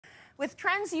with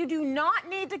trends you do not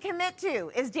need to commit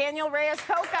to is Daniel Reyes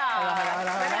Coca. We're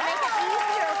going to make it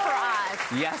easier for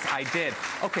us. Yes, I did.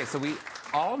 Okay, so we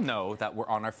all know that we're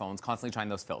on our phones constantly trying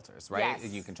those filters, right?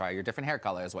 Yes. You can try your different hair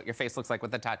colors, what your face looks like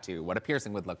with a tattoo, what a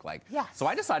piercing would look like. Yes. So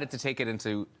I decided to take it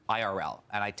into IRL,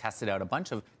 and I tested out a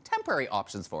bunch of temporary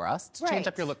options for us to change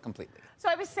up your look completely. So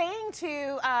I was saying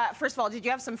to, first of all, did you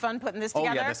have some fun putting this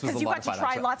together? Oh, yeah, this was a lot of fun. Because you got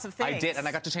to try lots of things. I did, and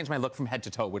I got to change my look from head to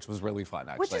toe, which was really fun,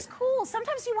 actually. Which is cool.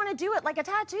 Sometimes you want to do it like a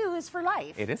tattoo is for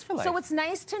life. It is for life. So it's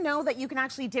nice to know that you can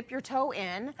actually dip your toe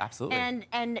in. Absolutely.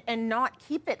 And not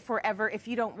keep it forever if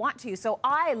you don't want to. So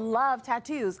I love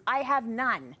tattoos. I have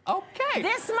none. Okay.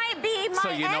 This might be my so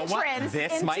you know what? entrance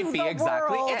This into might be the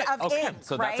exactly world it. of Okay, ink,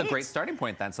 so right? that's a great starting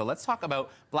point then. So let's talk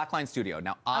about Blackline Studio.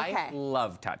 Now, I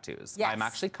love tattoos. Yes. I'm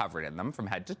actually covered in them from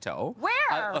head to toe.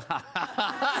 Where?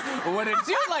 Wouldn't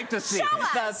you like to see? Show us.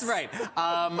 That's right.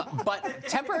 But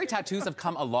temporary tattoos have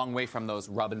come a long way from those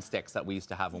rub and sticks that we used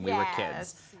to have when we were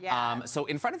kids. Yeah. So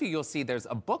in front of you, you'll see there's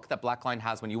a book that Blackline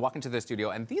has when you walk into the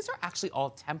studio, and these are actually all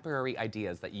temporary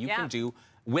ideas that you can do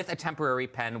with a temporary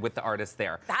pen with the artist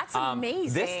there. That's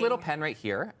amazing. This little pen right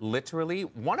here, literally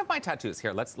one of my tattoos.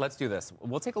 Here, let's do this.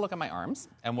 We'll take a look at my arms,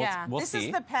 and we'll see. This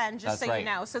is the pen, just so you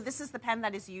know. So this is the pen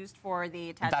that is used for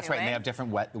the tattooing. That's right. And they have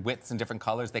different widths and different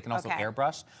colors. They can also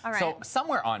airbrush. All right. So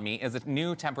somewhere on me is a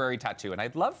new temporary tattoo, and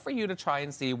I'd love for you to try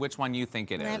and see which one you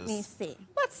think it is. Let me see.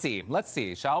 Let's see. Let's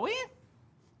see. Shall we?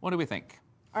 What do we think?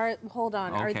 Hold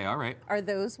on. Okay, all right. Are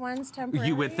those ones temporary?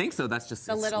 You would think so. That's just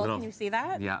the little. Can you see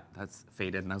that? Yeah, that's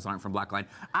faded, and those aren't from Blackline.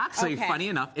 Actually, funny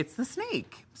enough, it's the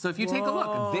snake. So if you take a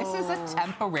look, this is a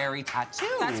temporary tattoo.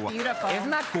 That's beautiful. Isn't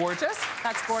that gorgeous?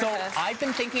 That's gorgeous. So I've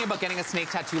been thinking about getting a snake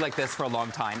tattoo like this for a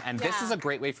long time, and this is a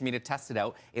great way for me to test it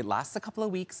out. It lasts a couple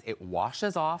of weeks, it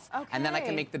washes off, and then I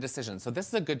can make the decision. So this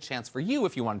is a good chance for you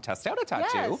if you want to test out a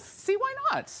tattoo. See why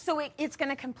not? So it's going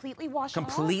to completely wash off?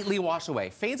 Completely wash away.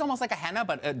 Fades almost like a henna,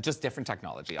 but just different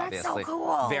technology, obviously. That's so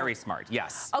cool. Very smart,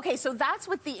 yes. Okay, so that's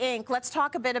with the ink. Let's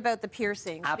talk a bit about the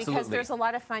piercings. Absolutely. Because there's a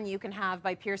lot of fun you can have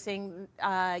by piercing,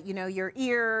 you know, your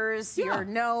ears, your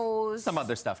nose. Some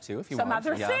other stuff, too, if you want. Some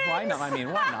other things. Why not? I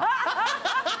mean, why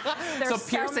not? There's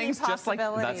so piercings, so many just like,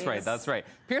 that's right, that's right.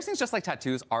 Piercings, just like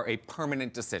tattoos, are a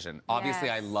permanent decision. Obviously,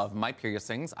 I love my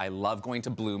piercings. I love going to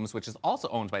Blooms, which is also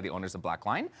owned by the owners of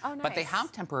Blackline. Oh, nice. But they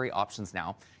have temporary options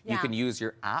now. You can use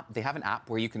your app. They have an app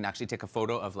where you can actually take a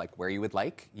photo of like where you would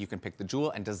like. You can pick the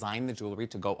jewel and design the jewelry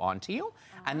to go onto you.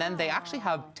 And then they actually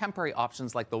have temporary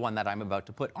options like the one that I'm about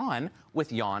to put on with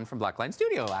Jan from Blackline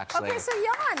Studio, actually. Okay, so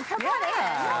Jan, come on in.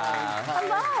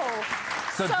 Hello.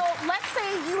 So let's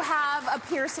say you have a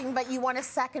piercing, but you want a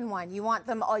second one. You want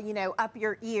them all, you know, up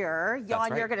your ear.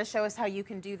 Jan, you're going to show us how you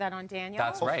can do that on Daniel.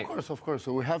 That's right. Of course, of course.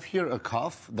 So we have here a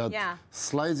cuff that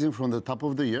slides in from the top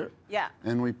of the ear. Yeah.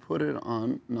 And we put it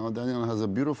on. Now Daniel has a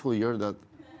beautiful ear that...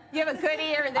 You have a good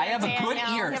ear there, I have a good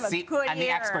ear. See, the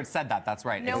expert said that. That's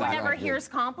right. No one ever hears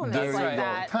compliments like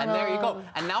that. And there you go.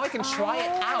 And now I can try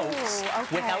it out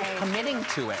without committing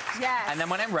to it. Yes. And then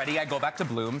when I'm ready, I go back to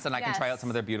Blooms and I can try out some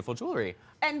of their beautiful jewelry.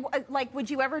 And like, would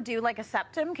you ever do like a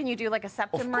septum? Can you do like a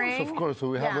septum ring? Of course. So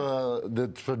we have the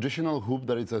traditional hoop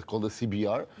that is called a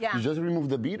CBR. Yeah. You just remove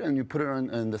the bead and you put it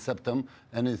in the septum,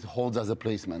 and it holds as a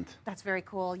placement. That's very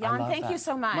cool. Jan, thank you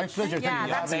so much. My pleasure. Yeah,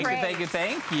 that's great.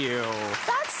 Thank you.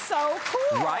 That's so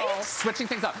cool. Right? Switching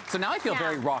things up. So now I feel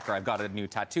very rocker. I've got a new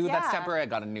tattoo that's temporary. I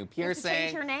got a new piercing. You have to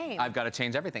change your name. I've got to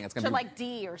change everything. It's going to be like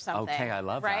D or something. Okay, I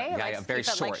love that. Yeah, Like, yeah, very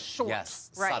short. like short. Yes,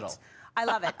 right. subtle. I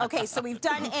love it. Okay, so we've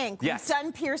done ink. Yes. We've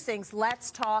done piercings.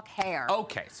 Let's talk hair.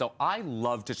 Okay, so I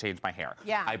love to change my hair.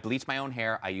 Yeah. I bleach my own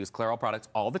hair. I use Clairol products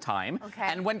all the time. Okay.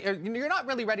 And when you're not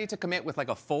really ready to commit with like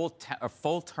a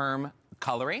full term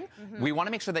coloring, we want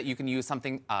to make sure that you can use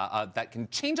something that can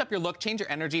change up your look, change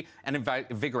your energy, and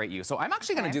invigorate you. So I'm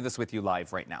actually going to do this with you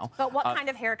live right now. But what kind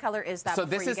of hair color is that? So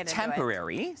this is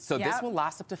temporary. So this will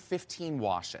last up to 15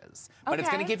 washes. But it's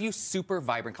going to give you super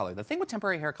vibrant color. The thing with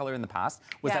temporary hair color in the past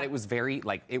was that it was very,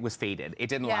 like, it was faded. It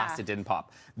didn't last, it didn't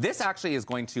pop. This actually is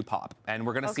going to pop, and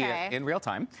we're going to see it in real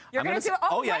time. You're going to do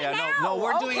it right now? No,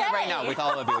 we're doing it right now with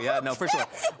all of you. Yeah, no, for sure.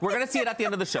 We're going to see it at the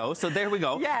end of the show. So there we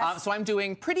go. Yes. So I'm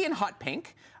doing Pretty and Hot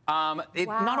Pink.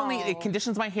 Not only it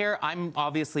conditions my hair, I'm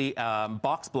obviously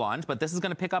box blonde, but this is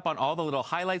going to pick up on all the little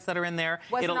highlights that are in there.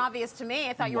 Wasn't obvious to me.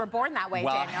 I thought you were born that way,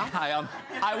 Daniel.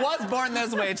 I was born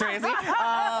this way, Tracy.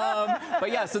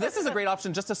 But yeah, so this is a great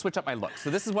option just to switch up my look. So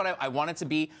this is what I want it to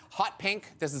be. Hot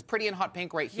pink. This is Pretty and Hot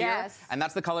Pink right here. Yes. And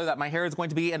that's the color that my hair is going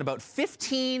to be in about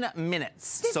 15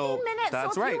 minutes. 15 minutes.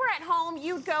 That's so if right. you were at home,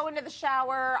 you'd go into the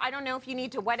shower. I don't know if you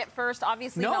need to wet it first.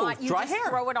 Obviously no, not. You dry just hair.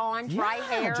 throw it on. Dry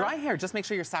hair. Dry hair. Just make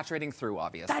sure you're saturating through,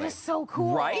 obviously. That is so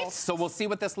cool. Right? So we'll see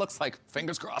what this looks like.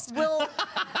 Fingers crossed. Well,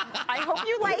 I hope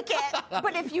you like it.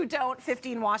 But if you don't,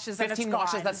 15 washes and it's gone. 15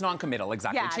 washes, that's non-committal,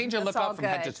 exactly. Yeah, Change your look up from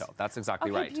head to toe. That's exactly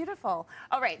right. Beautiful.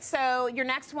 All right, so your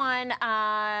next one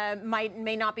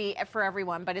may not be for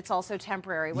everyone, but it's also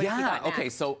temporary. What have you got next? Okay,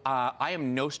 so I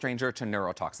am no stranger to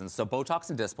neurotoxins. So Botox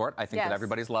and Dysport, I think that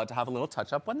everybody's allowed to have a little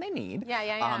touch-up when they need.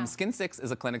 Yeah. Skin 6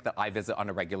 is a clinic that I visit on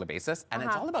a regular basis, and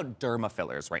it's all about derma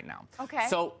fillers right now. Okay.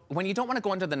 So when you don't want to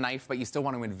go under the knife, but you still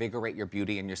want to invigorate your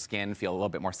beauty and your skin, feel a little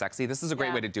bit more sexy, this is a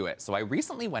great way to do it. So I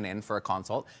recently went in for a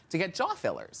consult to get jaw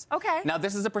fillers. Okay. Now,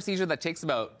 this is a procedure that takes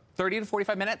about 30 to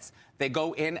 45 minutes. They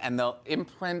go in and they'll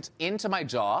implant into my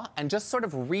jaw and just sort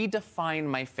of redefine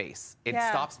my face. It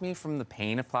stops me from the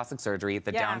pain of plastic surgery,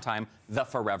 the downtime, the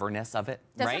foreverness of it.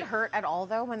 Does it hurt at all,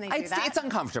 though, when they do that? It's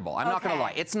uncomfortable. I'm not going to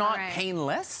lie. It's not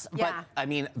painless, but, I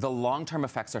mean, the long-term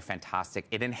effects are fantastic.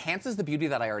 It enhances the beauty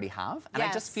that I already have, and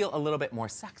I just feel a little bit more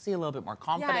sexy, a little bit more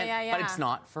confident, but it's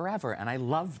not forever, and I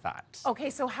love that. Okay,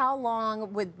 so how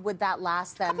long would that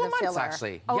last, then, the filler?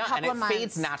 Actually. Oh, and it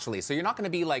fades naturally, so you're not going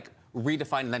to be, like,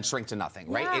 redefine and then shrink to nothing,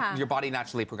 right? Your body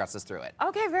naturally progresses through it.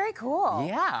 Okay, very cool.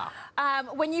 Yeah.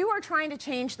 When you are trying to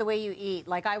change the way you eat,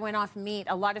 like I went off meat,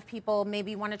 a lot of people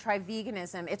maybe want to try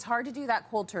veganism. It's hard to do that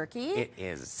cold turkey. It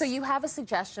is. So you have a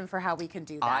suggestion for how we can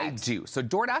do that? I do. So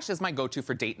DoorDash is my go-to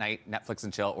for date night, Netflix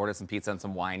and chill, order some pizza and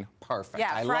some wine. Perfect.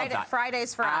 Yeah, I love that.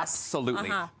 Fridays for us.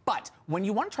 Absolutely. But when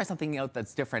you want to try something out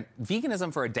that's different,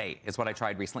 veganism for a day is what I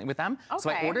tried recently with them. Okay. So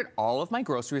I ordered all of my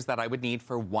groceries that I would need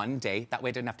for one day. That way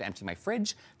I didn't have to empty my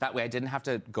fridge. That way I didn't have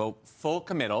to go full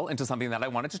committal into something that I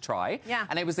wanted to try. Yeah.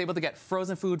 And I was able to get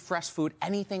frozen food, fresh food,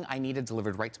 anything I needed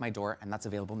delivered right to my door, and that's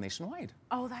available nationwide.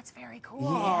 Oh, that's very cool.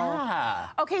 Yeah.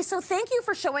 Okay, so thank you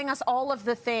for showing us all of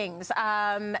the things.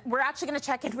 We're actually going to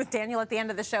check in with Daniel at the end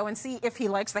of the show and see if he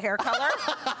likes the hair color.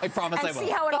 I promise I will. And see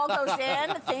how it all goes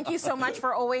in. Thank you so much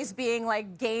for always being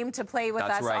like game to play with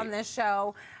us on this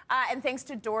show. And thanks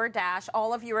to DoorDash,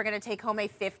 all of you are going to take home a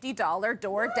 $50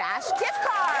 DoorDash gift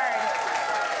card.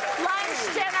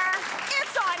 Lunch, dinner,